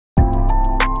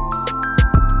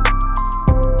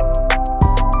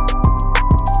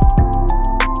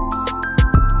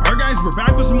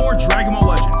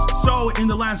in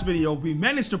the last video, we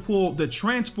managed to pull the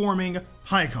Transforming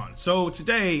Pikkon. So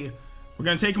today, we're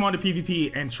going to take him on to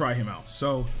PvP and try him out.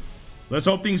 So let's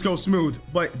hope things go smooth.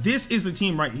 But this is the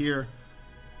team right here.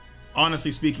 Honestly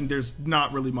speaking, there's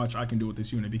not really much I can do with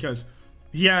this unit because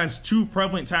he has two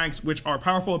prevalent tags, which are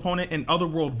Powerful Opponent and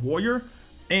Otherworld Warrior.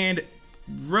 And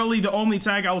really the only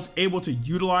tag I was able to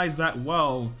utilize that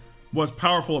well was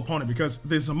Powerful Opponent because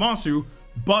the Zamasu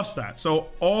buffs that. So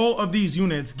all of these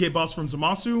units get buffs from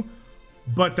Zamasu,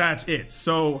 but that's it.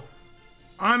 So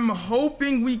I'm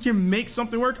hoping we can make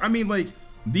something work. I mean, like,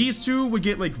 these two would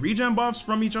get like regen buffs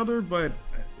from each other, but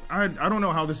I don't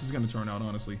know how this is going to turn out,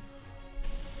 honestly.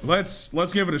 Let's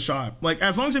give it a shot. Like,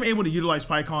 as long as I'm able to utilize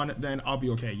Pikkon, then I'll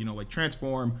be okay. You know, like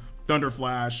Transform, Thunder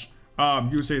Flash,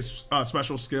 use his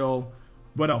special skill.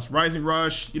 What else? Rising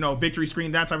Rush, you know, Victory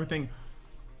Screen, that type of thing.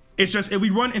 It's just, if we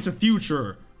run into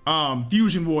future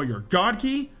Fusion Warrior God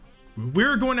Key,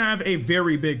 we're going to have a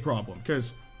very big problem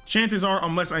because chances are,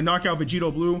 unless I knock out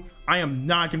Vegito Blue, I am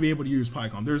not going to be able to use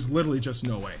Pikkon. There's literally just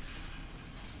no way.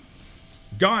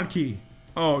 God Key.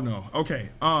 Oh no. Okay.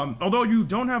 Although you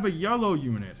don't have a yellow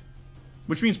unit,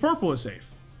 which means purple is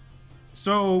safe.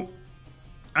 So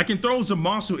I can throw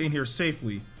Zamasu in here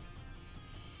safely.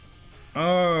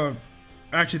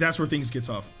 Actually, that's where things get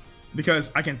tough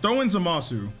because I can throw in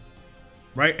Zamasu,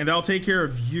 right? And that'll take care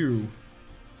of you.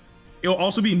 It'll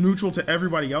also be neutral to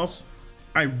everybody else.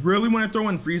 I really want to throw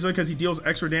in Frieza because he deals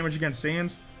extra damage against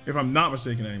Saiyans, if I'm not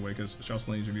mistaken anyway, because Shell's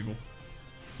Lineage of Evil.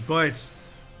 But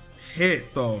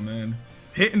hit though, man.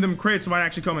 Hitting them crits might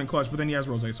actually come in clutch, but then he has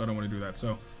Rose, so I don't want to do that.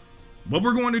 So what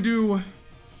we're going to do,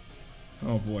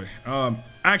 oh boy.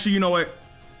 Actually, you know what?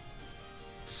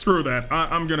 Screw that.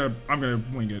 I'm gonna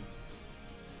wing it.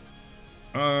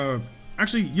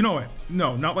 Actually, you know what?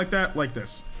 No, not like that, like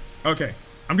this. Okay,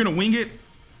 I'm gonna wing it.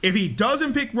 If he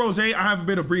doesn't pick Rose, I have a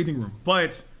bit of breathing room,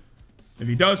 but if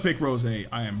he does pick Rose, I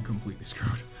am completely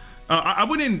screwed. I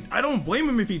don't blame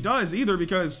him if he does either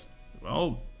because,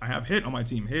 well, I have Hit on my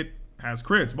team. Hit has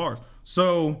crits, bars.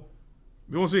 So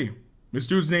we'll see. This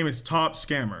dude's name is Top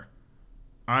Scammer.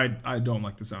 I don't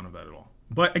like the sound of that at all.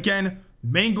 But again,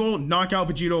 main goal, knock out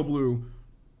Vegito Blue.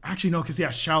 Actually, no, because he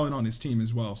has Shaolin on his team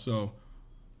as well. So,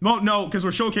 well, no, because we're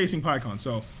showcasing Pikkon.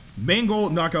 So, main goal,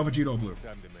 knock out Vegito Blue.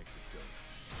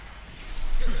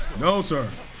 No, sir.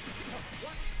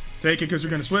 Take it because you're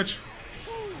going to switch.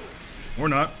 Or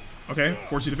not. Okay,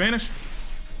 force you to vanish.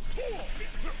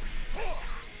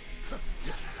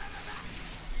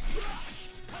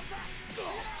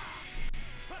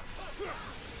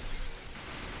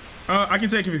 I can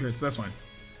take if he hits, that's fine.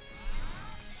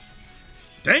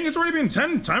 Dang, it's already been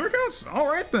 10 timer counts?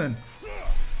 Alright then.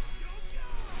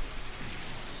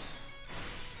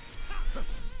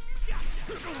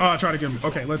 Try to get him.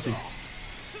 Okay, let's see.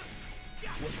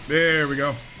 There we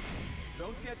go.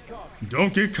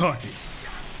 Don't get cocky.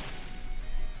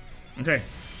 Okay.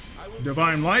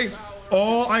 Divine Light.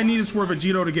 All I need is for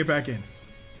Vegito to get back in.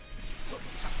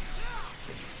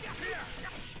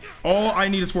 All I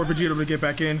need is for Vegito to get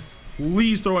back in.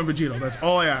 Please throw in Vegito. That's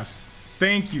all I ask.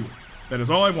 Thank you. That is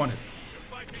all I wanted.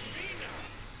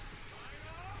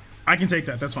 I can take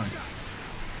that. That's fine.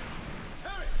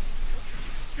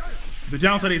 The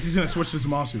downside is he's going to switch to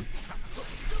Zamasu.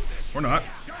 Or not.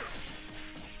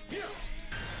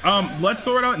 Let's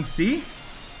throw it out and see.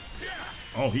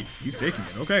 Oh, he's taking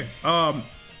it. Okay.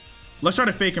 Let's try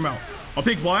to fake him out. I'll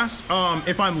pick Blast.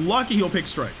 If I'm lucky, he'll pick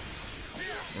Strike.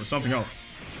 Or something else.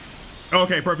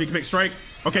 Okay, perfect. He can pick Strike.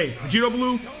 Okay, Vegito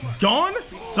Blue gone.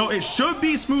 So it should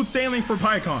be smooth sailing for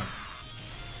Pikkon.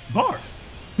 Bars.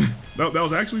 that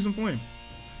was actually some flame.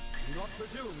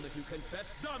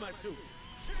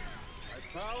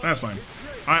 That's fine.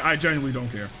 I genuinely don't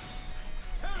care.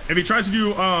 If he tries to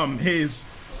do his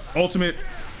ultimate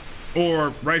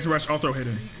or Rising Rush, I'll throw Hit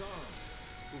in.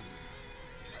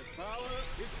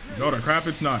 No, the crap,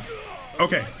 it's not.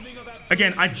 Okay.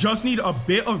 Again, I just need a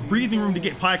bit of breathing room to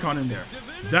get Pikkon in there.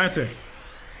 That's it.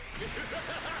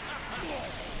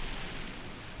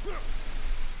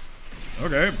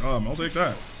 Okay, I'll take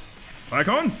that.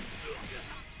 Pikkon?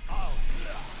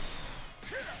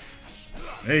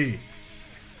 Hey.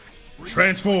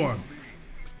 Transform.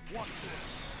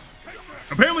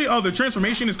 Apparently, the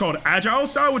transformation is called Agile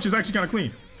Style, which is actually kind of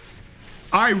clean.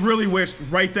 I really wished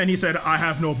right then he said, I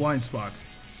have no blind spots.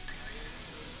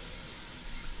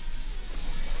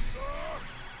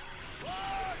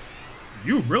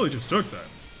 You really just took that.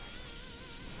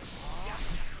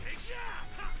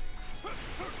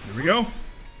 Here we go.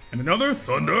 And another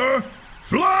Thunder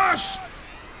Flash!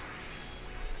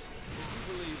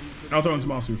 I'll throw in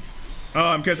Zamasu.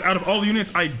 Because out of all the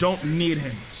units, I don't need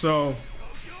him. So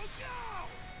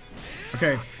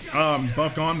Okay,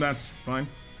 buff gone, that's fine.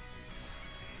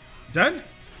 Dead?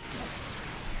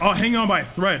 Oh, hang on by a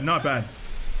thread, not bad.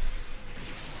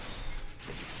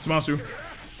 Zamasu.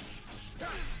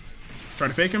 Try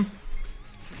to fake him.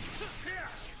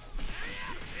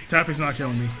 Tapping's not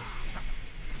killing me.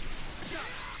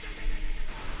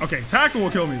 Okay, tackle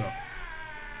will kill me though.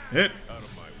 Hit.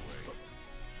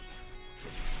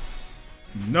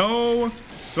 No,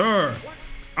 sir.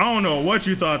 I don't know what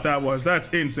you thought that was. That's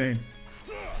insane.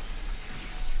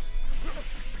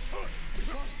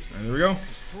 Right, there we go.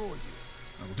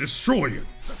 I will destroy you.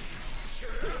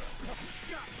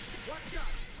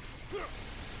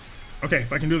 Okay,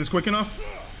 if I can do this quick enough.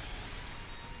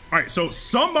 Alright, so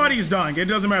somebody's dying. It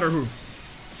doesn't matter who.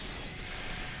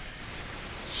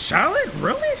 Charlotte?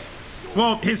 Really?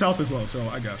 Well, his health is low, so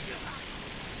I guess.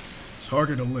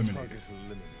 Target eliminated.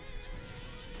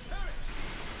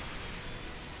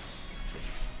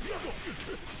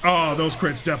 Oh, those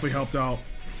crits definitely helped out.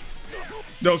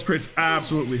 Those crits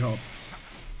absolutely helped.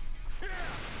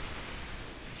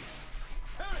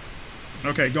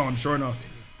 Okay, gone, sure enough.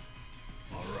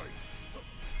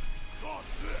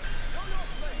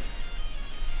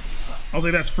 I was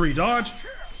like, that's free dodge.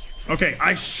 Okay,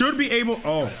 I should be able.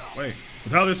 Oh, wait.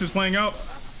 With how this is playing out.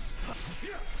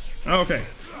 Okay.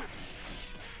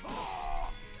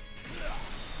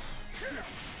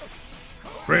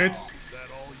 Crits.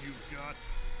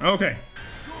 Okay.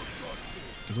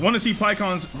 Just want to see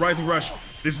Pikkon's Rising Rush.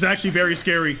 This is actually very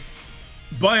scary.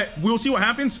 But we'll see what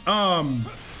happens.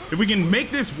 If we can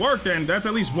make this work, then that's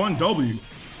at least one W.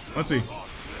 Let's see.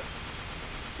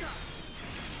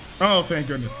 Oh, thank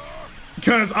goodness.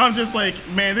 Because I'm just like,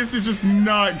 man, this is just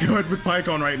not good with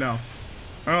Pikkon right now.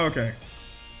 Okay.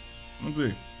 Let's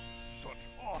see. Such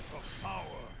awesome power.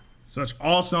 Such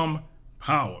awesome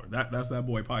power. That's that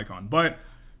boy Pikkon. But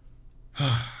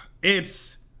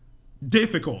it's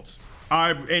difficult.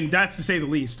 And that's to say the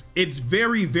least. It's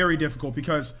very, very difficult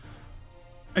because,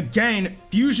 again,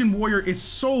 Fusion Warrior is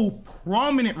so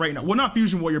prominent right now. Well, not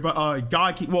Fusion Warrior, but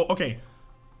God King. Well, okay.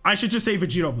 I should just say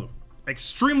Vegito Blue.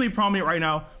 Extremely prominent right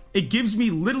now. It gives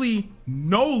me literally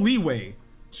no leeway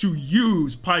to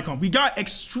use Pikkon. We got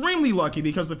extremely lucky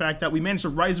because of the fact that we managed to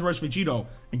Rise Rush Vegito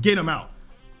and get him out.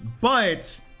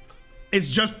 But it's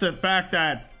just the fact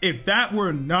that if that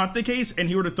were not the case and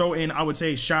he were to throw in, I would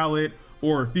say, Charlotte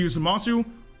or Fusamasu,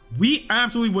 we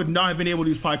absolutely would not have been able to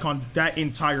use Pikkon that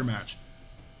entire match.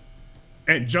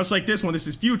 And just like this one, this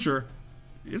is future.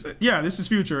 Is it? Yeah, this is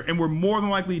future. And we're more than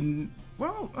likely,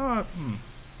 well,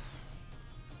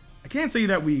 I can't say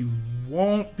that we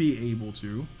won't be able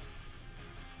to.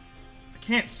 I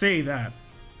can't say that.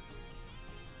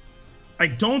 I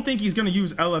don't think he's going to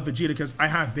use LF Vegeta because I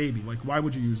have Baby. Like, why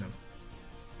would you use him?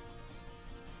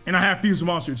 And I have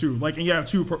Fusamasu too. Like, and you have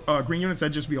two green units,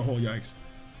 that'd just be a whole yikes.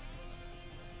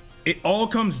 It all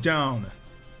comes down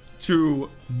to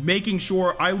making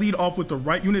sure I lead off with the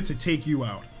right unit to take you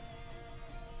out.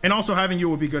 And also having you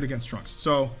would be good against Trunks.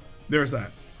 So, there's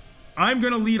that. I'm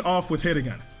going to lead off with Hit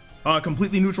again.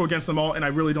 Completely neutral against them all, and I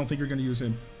really don't think you're going to use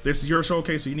him. This is your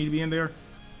showcase, so you need to be in there.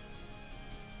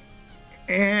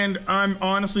 And I'm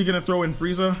honestly going to throw in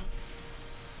Frieza.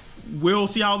 We'll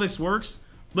see how this works.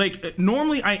 Like,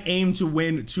 normally I aim to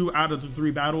win 2 out of the 3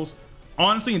 battles.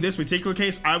 Honestly, in this particular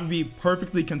case, I would be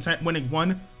perfectly content winning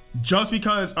 1, just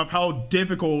because of how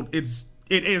difficult it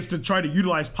is to try to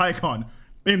utilize Pikkon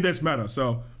in this meta.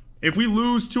 So, if we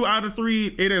lose 2 out of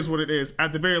 3, it is what it is.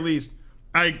 At the very least,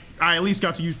 I at least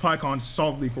got to use Pikkon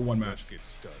solidly for 1 match.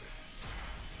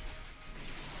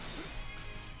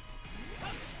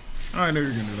 I knew you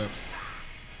were going to do that.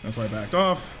 That's why I backed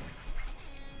off.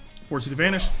 Force you to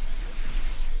vanish.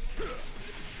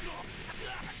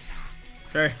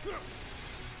 Okay.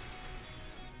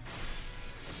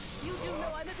 You do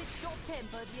know I'm a bit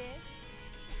short-tempered, yes?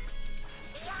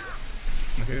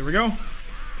 Okay, there we go.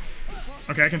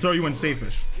 Okay, I can throw you in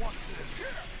Safe-ish.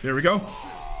 There we go.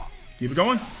 Keep it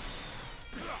going.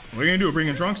 What are you gonna do? Bring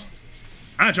in Trunks?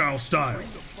 Agile style.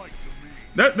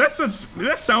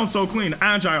 That sounds so clean.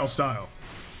 Agile style.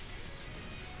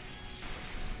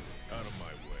 Out of my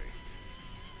way.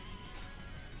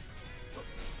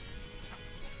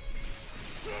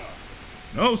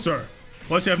 No, sir.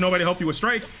 Plus, you have nobody to help you with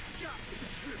strike.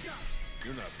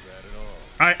 You're not bad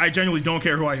at all. I genuinely don't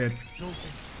care who I hit.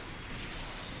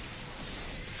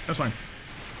 That's fine.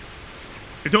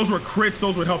 If those were crits,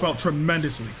 those would help out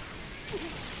tremendously.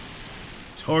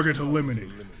 Target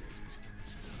eliminated.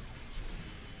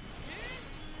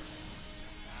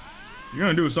 You're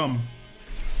gonna do something.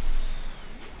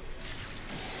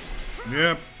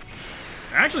 Yep.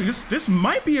 Actually, this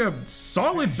might be a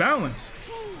solid balance.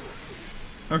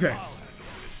 Okay.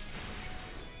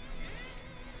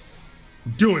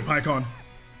 Do it, Pikkon.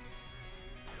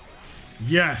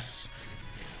 Yes.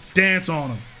 Dance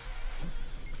on him.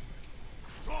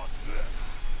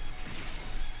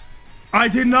 I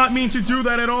did not mean to do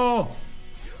that at all.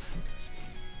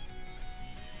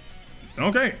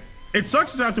 Okay. It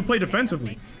sucks to have to play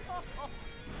defensively.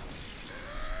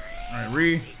 Alright,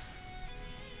 Re.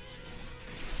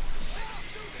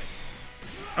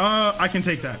 I can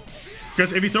take that.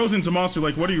 Because if he throws in Zamasu,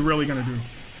 like, what are you really gonna do?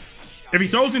 If he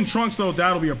throws in Trunks, though,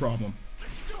 that'll be a problem.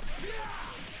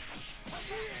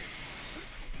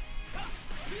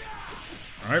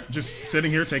 Alright, just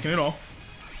sitting here, taking it all.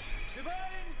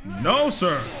 No,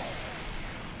 sir.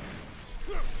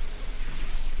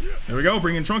 There we go.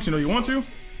 Bring in Trunks. You know you want to.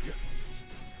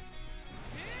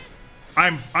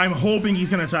 I'm hoping he's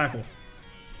gonna tackle.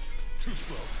 Too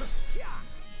slow.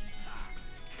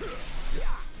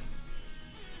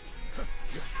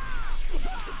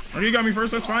 Oh, you got me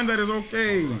first. That's fine. That is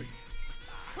okay.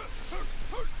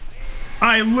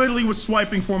 I literally was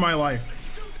swiping for my life.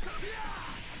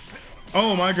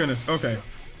 Oh my goodness. Okay.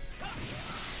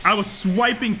 I was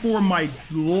swiping for my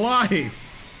life.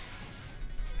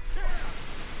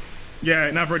 Yeah,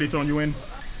 not already throwing you in.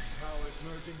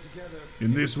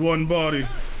 In this one body.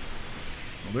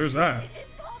 Well, there's that.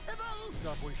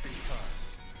 Stop wasting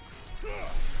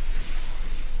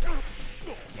time.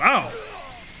 Wow.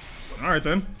 All right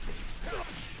then.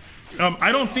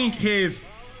 I don't think his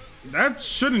that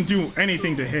shouldn't do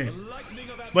anything to hit.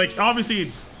 Like obviously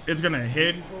it's gonna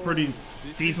hit pretty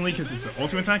decently because it's an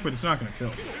ultimate attack, but it's not gonna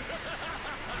kill.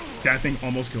 That thing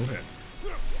almost killed him.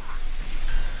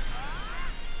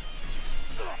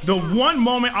 The one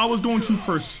moment I was going to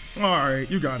pursue.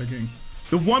 Alright, you got it, King.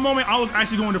 The one moment I was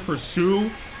actually going to pursue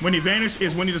when he vanished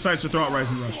is when he decides to throw out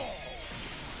Rising Rush.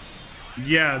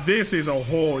 Yeah, this is a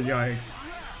whole yikes.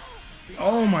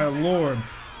 Oh my lord.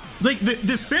 Like the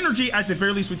synergy at the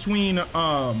very least between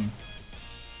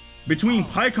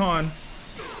Pikkon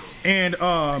and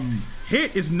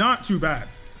Hit is not too bad.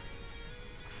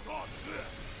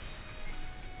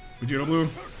 Vegeta Blue.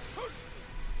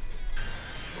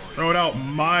 Throw it out,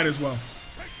 might as well.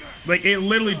 Like it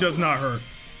literally does not hurt.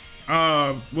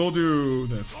 We'll do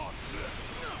this.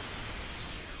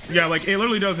 Yeah, like it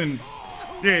literally doesn't.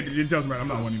 It doesn't matter. I'm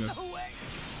not winning this.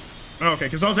 Okay,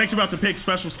 because I was actually about to pick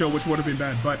special skill, which would have been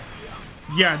bad, but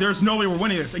yeah, there's no way we're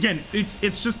winning this. Again, it's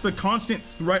just the constant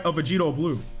threat of Vegeta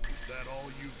Blue. Is that all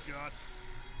you've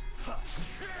got?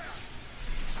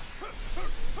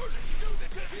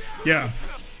 Yeah,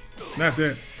 that's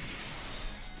it.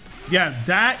 Yeah,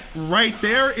 that right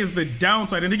there is the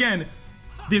downside. And again,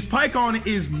 this Pikkon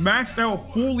is maxed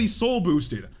out, fully soul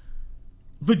boosted.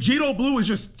 Vegeta Blue is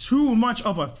just too much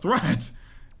of a threat.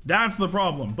 That's the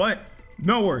problem, but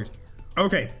no worries.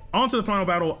 Okay, on to the final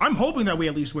battle. I'm hoping that we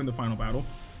at least win the final battle.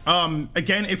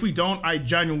 Again, if we don't, I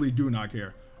genuinely do not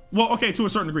care. Well, okay, to a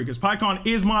certain degree, because Pikkon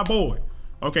is my boy.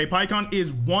 Okay, Pikkon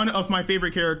is one of my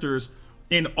favorite characters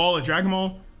in all of Dragon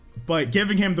Ball, but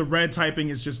giving him the red typing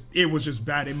is just, it was just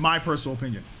bad in my personal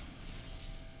opinion.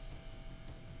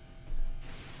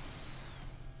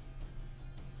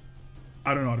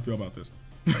 I don't know how to feel about this.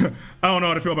 I don't know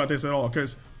how to feel about this at all,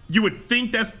 because you would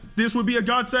think this would be a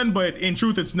godsend, but in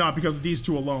truth it's not because of these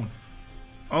two alone.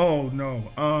 Oh no.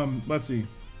 Let's see.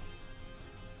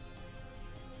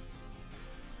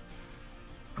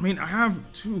 I mean, I have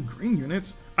 2 green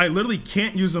units. I literally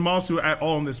can't use Zamasu at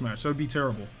all in this match. That would be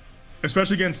terrible.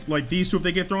 Especially against like these two if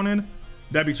they get thrown in.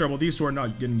 That'd be terrible. These two are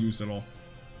not getting used at all.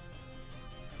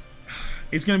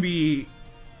 It's gonna be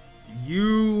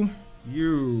you.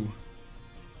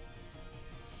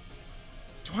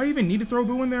 Do I even need to throw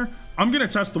Boo in there? I'm gonna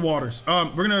test the waters.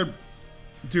 We're gonna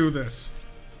do this.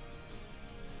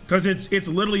 Because it's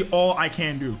literally all I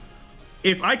can do.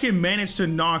 If I can manage to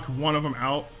knock one of them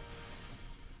out,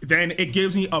 then it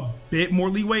gives me a bit more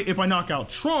leeway. If I knock out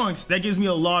Trunks, that gives me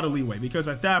a lot of leeway. Because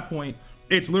at that point,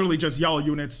 it's literally just yellow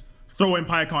units, throw in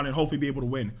Pikkon, and hopefully be able to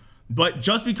win. But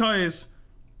just because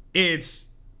his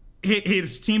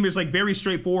team is like very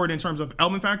straightforward in terms of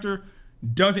element factor,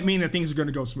 doesn't mean that things are going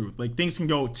to go smooth. Like things can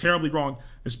go terribly wrong,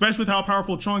 especially with how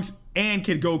powerful Trunks and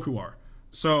Kid Goku are.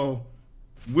 So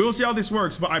we'll see how this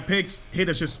works, but I picked Hit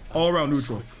as just all around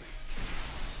neutral.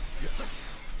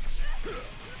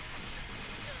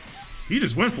 He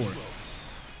just went for it.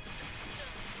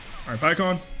 All right,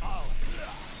 Pikkon.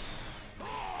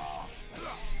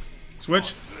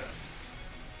 Switch.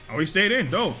 Oh, he stayed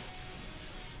in. Dope.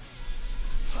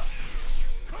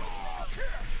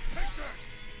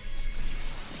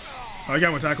 Oh, I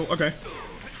got one tackle. Okay.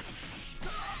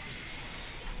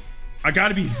 I got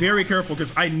to be very careful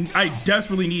because I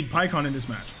desperately need Pikkon in this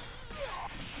match.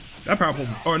 That power pole,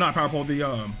 or not power pole,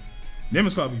 the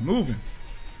Nimbus Cloud be moving.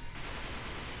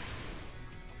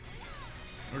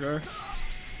 Okay.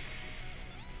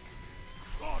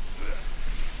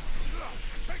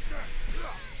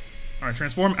 Alright,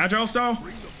 transform agile style.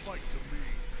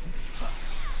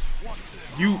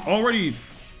 You already...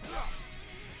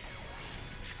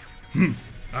 I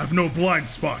have no blind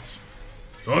spots.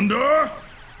 Thunder!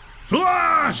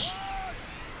 Flash!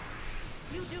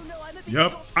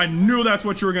 Yep, I knew that's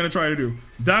what you were gonna try to do.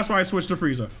 That's why I switched to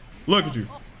Frieza. Look at you.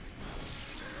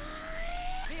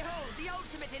 Behold the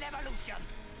ultimate in evolution.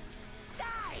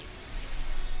 Die!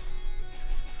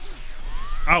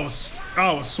 I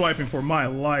was swiping for my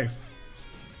life.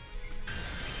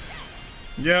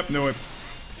 Yep, knew it.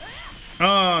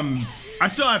 I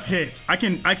still have hits. I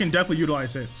can definitely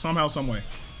utilize hits somehow, some way.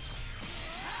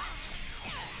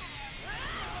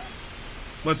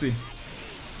 Let's see.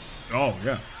 Oh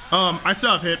yeah. I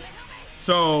still have hit,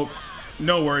 so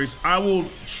no worries. I will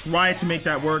try to make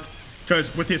that work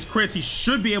because with his crits, he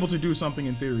should be able to do something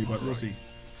in theory, but we'll see.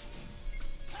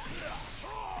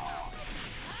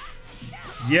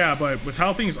 Yeah, but with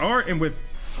how things are and with...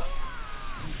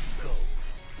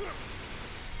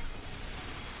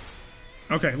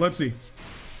 Okay, let's see.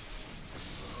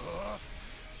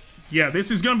 Yeah,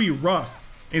 this is gonna be rough.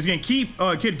 He's gonna keep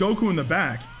Kid Goku in the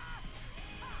back.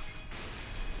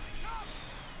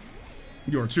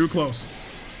 You're too close.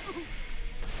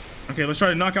 Okay, let's try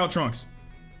to knock out Trunks.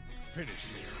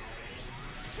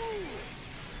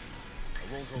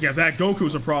 Yeah, that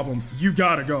Goku's a problem. You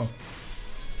gotta go.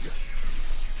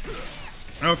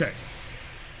 Okay.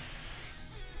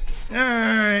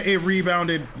 It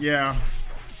rebounded. Yeah.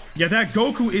 Yeah, that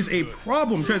Goku is a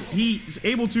problem because he's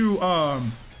able to,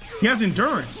 he has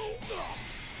endurance.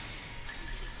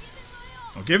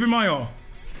 I'll give him my all.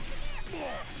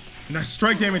 And that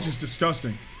strike damage is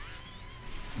disgusting.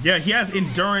 Yeah, he has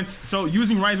endurance, so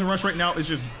using Rise and Rush right now is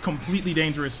just completely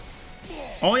dangerous.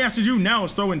 All he has to do now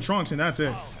is throw in Trunks, and that's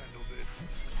it.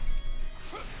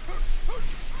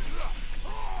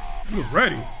 He was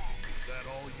ready.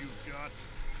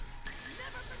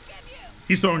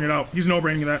 He's throwing it out. He's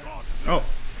no-braining that. Oh.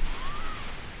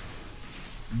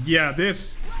 Yeah,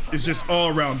 this is just all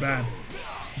around bad.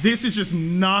 This is just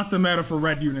not the meta for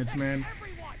red units, man.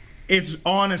 It's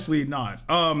honestly not.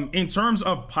 In terms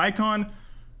of Pikkon,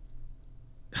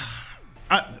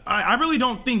 I really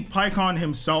don't think Pikkon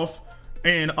himself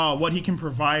and what he can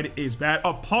provide is bad,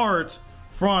 apart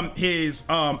from his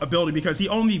ability, because he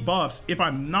only buffs, if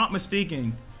I'm not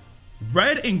mistaken,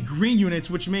 red and green units,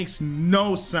 which makes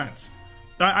no sense.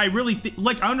 I really think,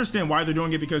 like, I understand why they're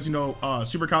doing it because, you know,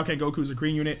 Super Kaioken Goku's a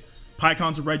green unit,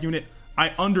 Pikkon's a red unit. I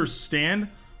understand,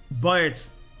 but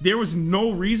there was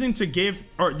no reason to give,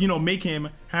 or, you know, make him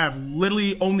have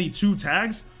literally only 2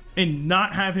 tags and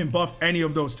not have him buff any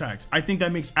of those tags. I think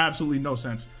that makes absolutely no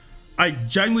sense. I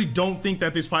genuinely don't think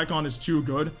that this Pikkon is too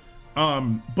good,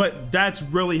 but that's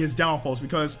really his downfalls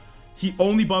because he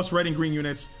only buffs red and green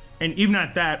units, and even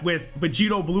at that, with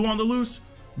Vegito Blue on the loose,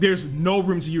 there's no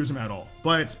room to use him at all.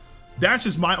 But that's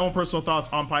just my own personal thoughts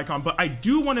on Pikkon. But I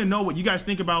do want to know what you guys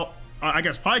think about, I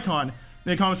guess, Pikkon in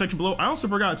the comment section below. I also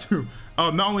forgot to,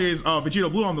 not only is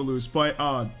Vegito Blue on the loose, but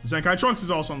Zenkai Trunks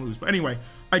is also on the loose. But anyway,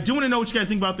 I do want to know what you guys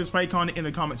think about this Pikkon in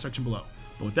the comment section below.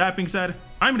 But with that being said,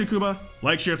 I'm Ndukauba.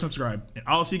 Like, share, subscribe, and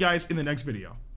I'll see you guys in the next video.